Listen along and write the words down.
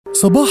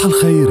صباح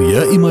الخير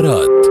يا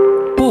إمارات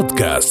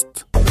بودكاست.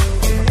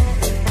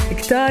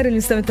 كتار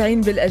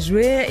المستمتعين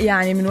بالأجواء،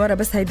 يعني من وراء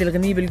بس هيدي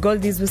الغنية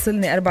بالجولديز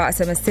وصلني 4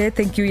 اسمسات.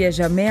 ثانكيو يا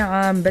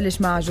جماعة.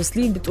 مبلش مع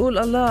جوسلين بتقول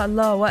الله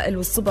الله وائل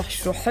والصبح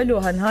شو حلو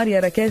هالنهار يا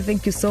ركان.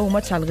 ثانكيو سو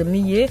ماتش على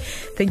الغنية.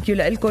 ثانكيو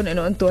لكم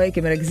انه انتم هيك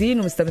مركزين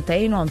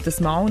ومستمتعين وعم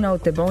تسمعونا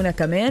وتتابعونا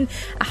كمان.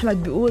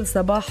 احمد بيقول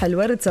صباح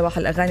الورد، صباح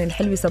الاغاني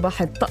الحلوة،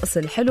 صباح الطقس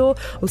الحلو،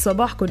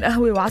 وصباحكم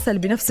قهوة وعسل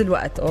بنفس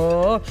الوقت.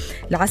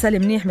 العسل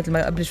منيح مثل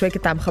ما قبل شوي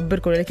كنت عم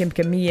خبركم، ولكن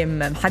بكمية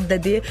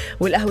محددة،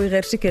 والقهوة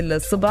غير شكل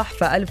الصبح،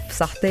 فألف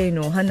صحتين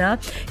وهنا.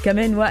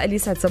 كمان وائل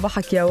يسعد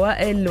صباحك يا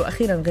وائل،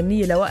 واخيرا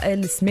غنية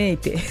لوائل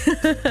سميتي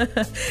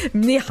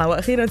منيحة،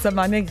 واخيرا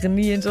سمعناك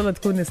غنية ان شاء الله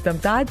تكون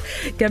استمتعت.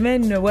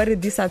 كمان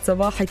ورد يسعد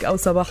صباحك او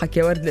صباحك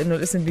يا ورد لانه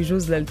الاسم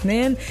بيجوز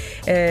للاثنين.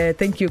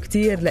 ثانك يو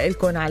كتير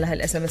لكم على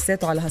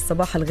هالاسمسات وعلى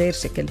هالصباح الغير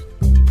شكل.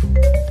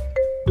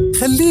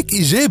 خليك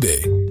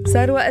إيجابي.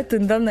 صار وقت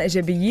نضلنا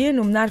إيجابيين،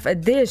 وبنعرف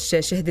قديش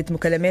شهدت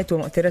مكالمات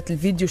ومؤثرات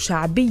الفيديو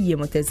شعبية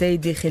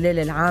متزايدة خلال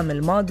العام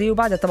الماضي،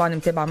 وبعدها طبعا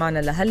متابعة معنا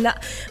لهلأ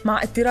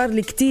مع اضطرار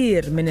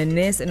الكتير من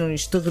الناس إنه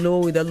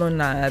يشتغلوا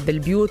ويضلون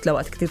بالبيوت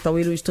لوقت كتير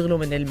طويل ويشتغلوا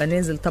من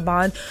المنازل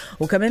طبعا.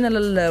 وكمان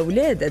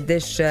للأولاد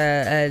قديش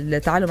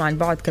التعلم عن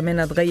بعد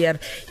كمان تغير،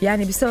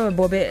 يعني بسبب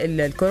وباء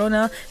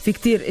الكورونا في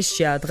كتير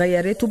اشياء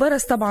تغيرت.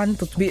 وبرز طبعا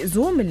تطبيق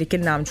زوم اللي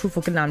كلنا عم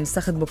نشوفه كلنا عم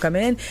نستخدمه،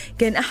 كمان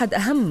كان أحد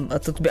أهم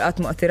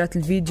تطبيقات مؤثرات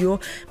الفيديو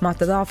مع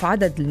تضاعف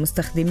عدد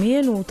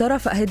المستخدمين.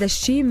 وترافق هذا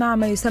الشيء مع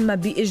ما يسمى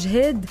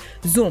بإجهاد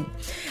زوم.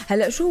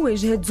 هلأ شو هو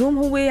إجهاد زوم؟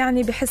 هو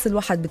يعني بحس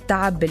الواحد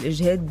بالتعب،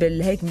 بالإجهاد،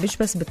 بالهيك، مش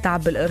بس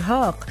بالتعب،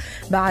 بالإرهاق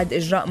بعد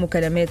إجراء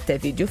مكالمات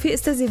فيديو. في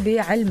أستاذة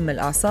بعلم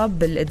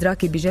الأعصاب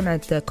الإدراكي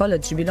بجامعة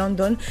كوليدج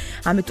بلندن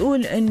عم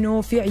تقول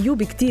إنه في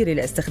عيوب كتيرة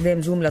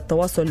لاستخدام زوم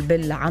للتواصل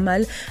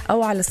بالعمل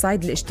أو على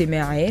الصعيد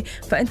الاجتماعي.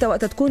 فأنت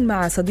وقت تكون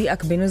مع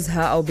صديقك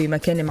بنزهة أو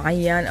بمكان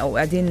معين أو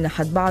قاعدين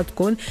حد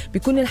بعضكم،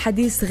 بيكون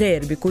الحديث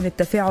غير، بيكون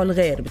التفاعل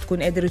غير،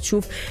 بتكون قادر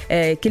تشوف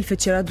كلفة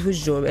شراد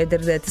وجهه،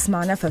 قادر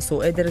تسمع نفسه،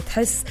 قادر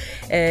تحس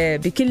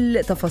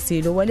بكل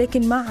تفاصيله.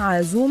 ولكن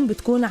مع زوم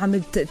بتكون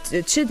عم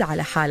تشد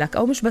على حالك،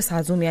 أو مش بس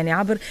على زوم، يعني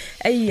عبر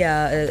أي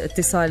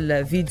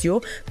اتصال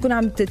فيديو بتكون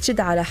عم تشد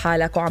على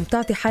حالك وعم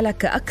تعطي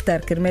حالك أكتر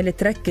كرمال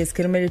تركز،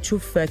 كرمال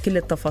تشوف كل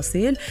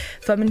التفاصيل.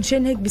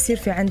 فمنشان هيك بيصير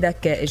في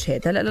عندك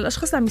إجهاد. هلأ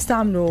الأشخاص اللي عم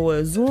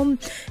يستعملوا زوم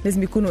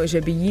لازم يكونوا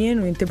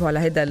إيجابيين وينتبهوا على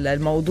هذا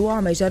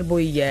الموضوع، ما يجربوا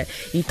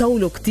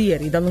يطولوا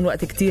كتير، يضلوا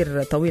وقت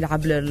كتير طويل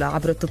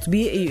عبر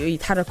التطبيق،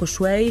 يتحركوا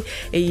شوي،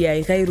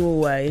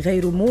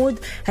 يغيروا مود.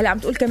 هلا عم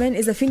تقول كمان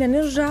إذا فينا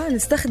نرجع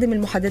نستخدم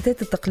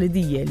المحادثات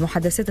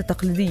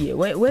التقليدية،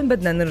 وين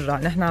بدنا نرجع؟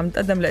 نحن عم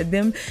نتقدم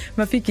لقدام،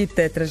 ما فيك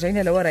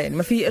ترجعينا لورا، يعني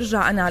ما في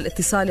ارجع أنا على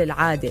الاتصال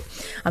العادي.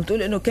 عم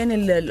تقول إنه كان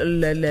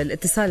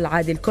الاتصال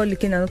العادي الكل اللي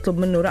كنا نطلب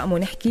منه رقم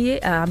ونحكي،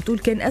 عم تقول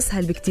كان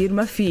أسهل بكتير،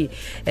 ما في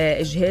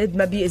إجهاد،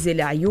 ما بيأذي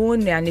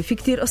العيون، يعني في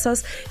كتير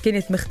قصص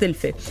كانت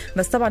مختلفة.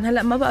 بس طبعا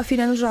هلا ما بقى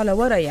فينا نرجع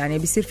لورا، يعني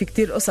بيصير في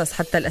كتير قصص،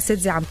 حتى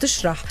الأساتذة عم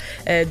تشرح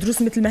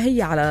دروس مثل ما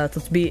هي على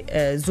تطبيق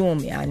زوم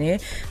يعني.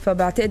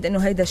 فبعتقد انه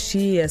هيدا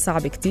الشيء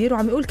صعب كتير.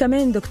 وعم يقول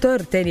كمان دكتور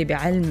تاني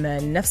بعلم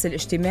النفس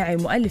الاجتماعي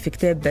ومؤلف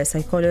كتاب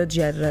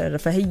سيكولوجيا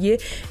الرفاهية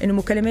انه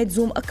مكالمات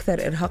زوم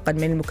اكثر ارهاقا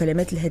من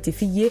المكالمات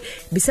الهاتفية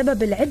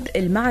بسبب العبء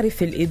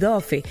المعرفي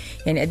الاضافي.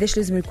 يعني قديش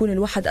لازم يكون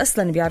الواحد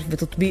اصلا بيعرف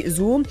بتطبيق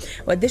زوم،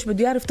 وقديش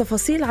بده يعرف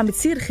تفاصيل عم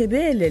تصير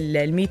خلال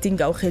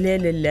الميتينج او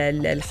خلال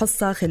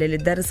الحصة، خلال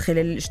الدرس،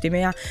 خلال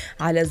الاجتماع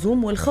على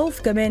زوم.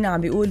 والخوف كمان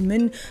عم بيقول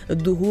من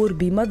الظهور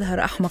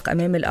بمظهر أحمق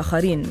أمام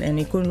الآخرين،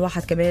 يعني يكون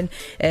الواحد كمان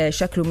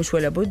شكله مش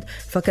ولا بد.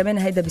 فكمان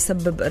هيدا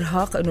بيسبب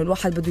إرهاق، إنه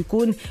الواحد بده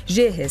يكون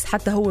جاهز،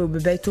 حتى هو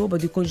ببيته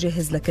بده يكون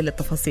جاهز لكل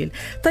التفاصيل.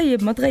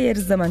 طيب ما تغير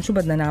الزمن، شو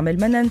بدنا نعمل؟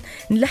 بدنا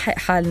نلحق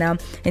حالنا،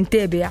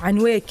 نتابع،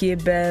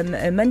 نواكب،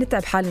 ما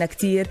نتعب حالنا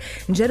كتير،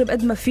 نجرب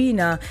قد ما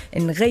فينا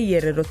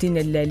نغير الروتين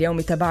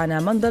اليومي تبعنا،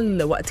 ما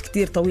نضل وقت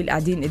كتير طويل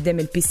قاعدين قدام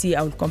البي سي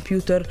أو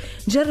الكمبيوتر.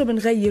 نجرب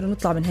نغير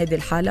ونطلع من هذه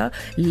الحالة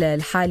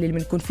اللي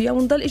بنكون فيها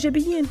ونضل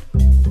إيجابيين.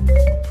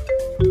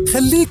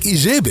 خليك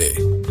إيجابي.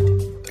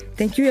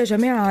 ثانك يو يا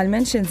جماعة على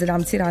المنشنز اللي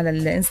عم تصير على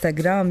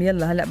الانستغرام.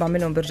 يلا هلأ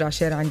بعملهم برجع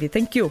شير عندي.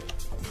 ثانك يو.